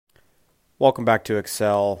Welcome back to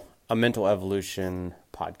Excel, a mental evolution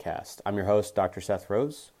podcast. I'm your host, Dr. Seth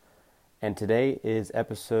Rose, and today is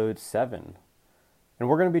episode 7. And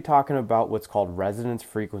we're going to be talking about what's called resonance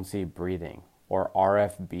frequency breathing, or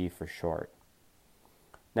RFB for short.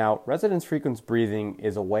 Now, resonance frequency breathing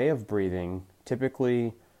is a way of breathing,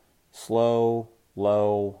 typically slow,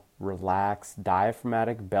 low, relaxed,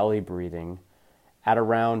 diaphragmatic belly breathing at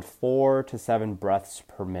around 4 to 7 breaths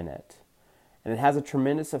per minute. And it has a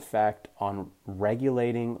tremendous effect on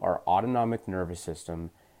regulating our autonomic nervous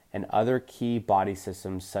system and other key body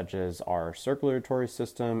systems such as our circulatory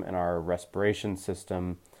system and our respiration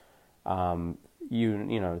system.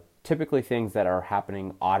 Typically things that are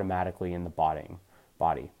happening automatically in the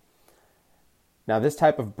body. Now, this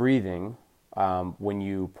type of breathing, when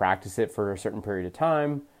you practice it for a certain period of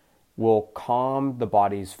time, will calm the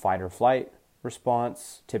body's fight or flight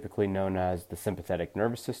response, typically known as the sympathetic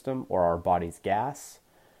nervous system or our body's gas,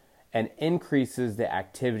 and increases the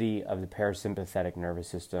activity of the parasympathetic nervous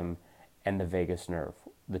system and the vagus nerve,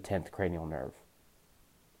 the 10th cranial nerve.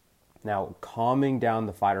 Now, calming down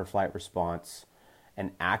the fight or flight response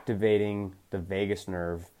and activating the vagus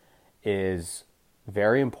nerve is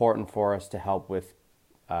very important for us to help with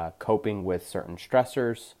coping with certain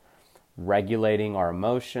stressors, regulating our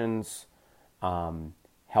emotions,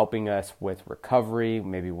 helping us with recovery,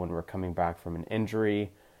 maybe when we're coming back from an injury,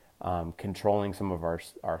 controlling some of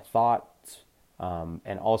our thoughts,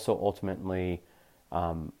 and also ultimately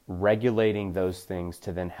regulating those things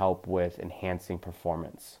to then help with enhancing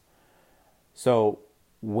performance. So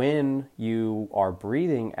when you are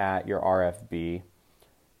breathing at your RFB,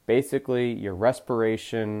 basically your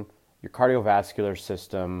respiration, your cardiovascular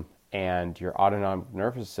system, and your autonomic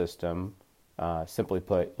nervous system, simply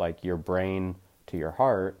put, like your brain to your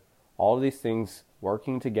heart, all of these things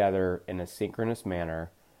working together in a synchronous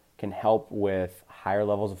manner can help with higher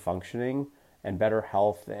levels of functioning and better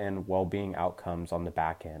health and well-being outcomes on the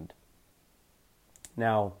back end.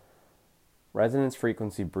 Now, resonance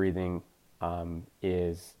frequency breathing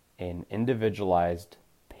is an individualized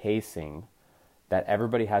pacing that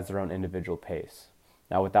everybody has their own individual pace.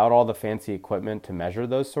 Now, without all the fancy equipment to measure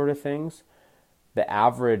those sort of things, the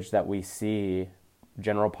average that we see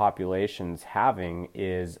general populations having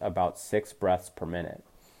is about 6 breaths per minute.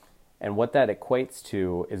 And what that equates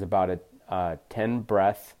to is about a 10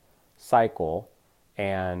 breath cycle.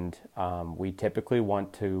 And we typically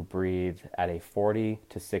want to breathe at a 40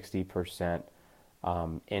 to 60%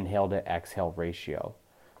 inhale to exhale ratio.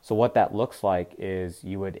 So what that looks like is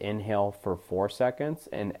you would inhale for 4 seconds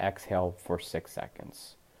and exhale for 6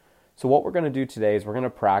 seconds. So what we're going to do today is we're going to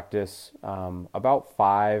practice about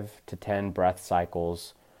 5 to 10 breath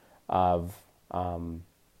cycles of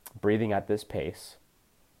breathing at this pace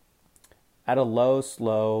at a low,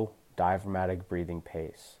 slow, diaphragmatic breathing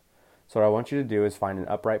pace. So what I want you to do is find an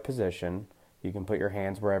upright position. You can put your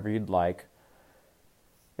hands wherever you'd like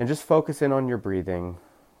and just focus in on your breathing,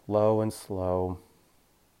 low and slow,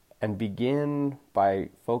 and begin by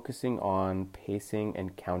focusing on pacing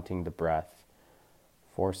and counting the breath.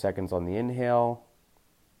 4 seconds on the inhale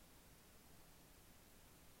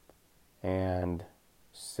and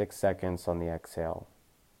 6 seconds on the exhale.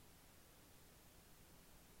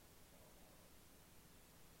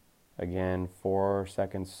 Again, 4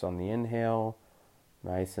 seconds on the inhale,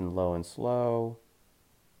 nice and low and slow,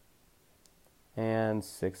 and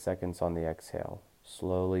 6 seconds on the exhale,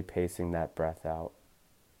 slowly pacing that breath out.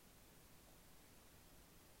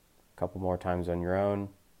 A couple more times on your own.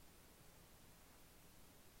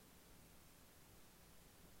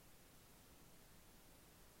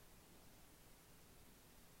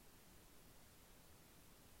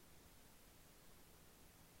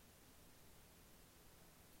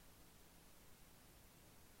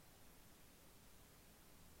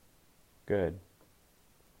 Good.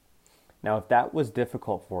 Now, if that was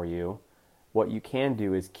difficult for you, what you can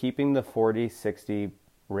do is keeping the 40-60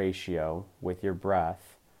 ratio with your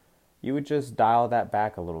breath, you would just dial that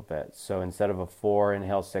back a little bit. So instead of a 4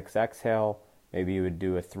 inhale, 6 exhale, maybe you would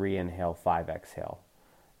do a 3 inhale, 5 exhale.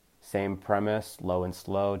 Same premise, low and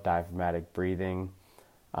slow, diaphragmatic breathing.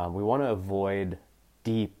 We want to avoid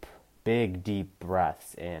big, deep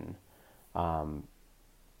breaths in.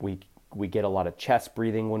 We get a lot of chest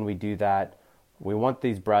breathing when we do that. We want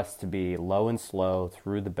these breaths to be low and slow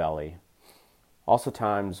through the belly. Also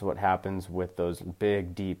times what happens with those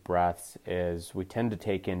big, deep breaths is we tend to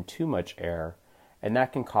take in too much air, and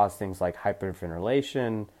that can cause things like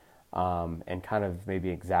hyperventilation and kind of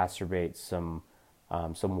maybe exacerbate some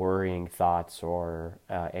worrying thoughts or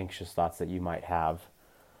anxious thoughts that you might have.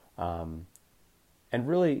 And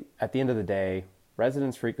really, at the end of the day,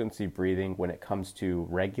 resonance frequency breathing, when it comes to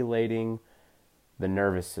regulating the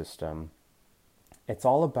nervous system, it's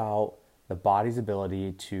all about the body's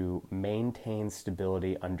ability to maintain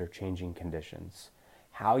stability under changing conditions.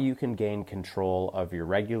 How you can gain control of your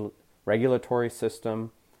regulatory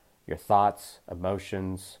system, your thoughts,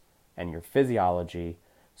 emotions, and your physiology,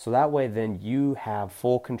 so that way then you have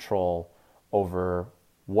full control over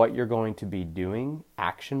what you're going to be doing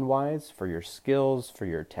action-wise for your skills, for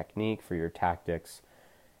your technique, for your tactics.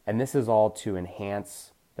 And this is all to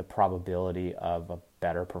enhance the probability of a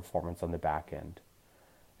better performance on the back end.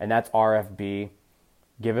 And that's RFB.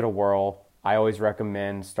 Give it a whirl. I always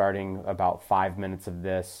recommend starting about 5 minutes of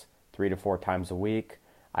this 3 to 4 times a week.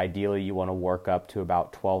 Ideally, you want to work up to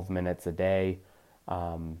about 12 minutes a day.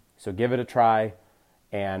 So give it a try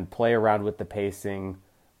and play around with the pacing.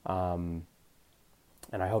 And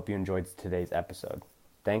I hope you enjoyed today's episode.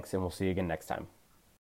 Thanks, and we'll see you again next time.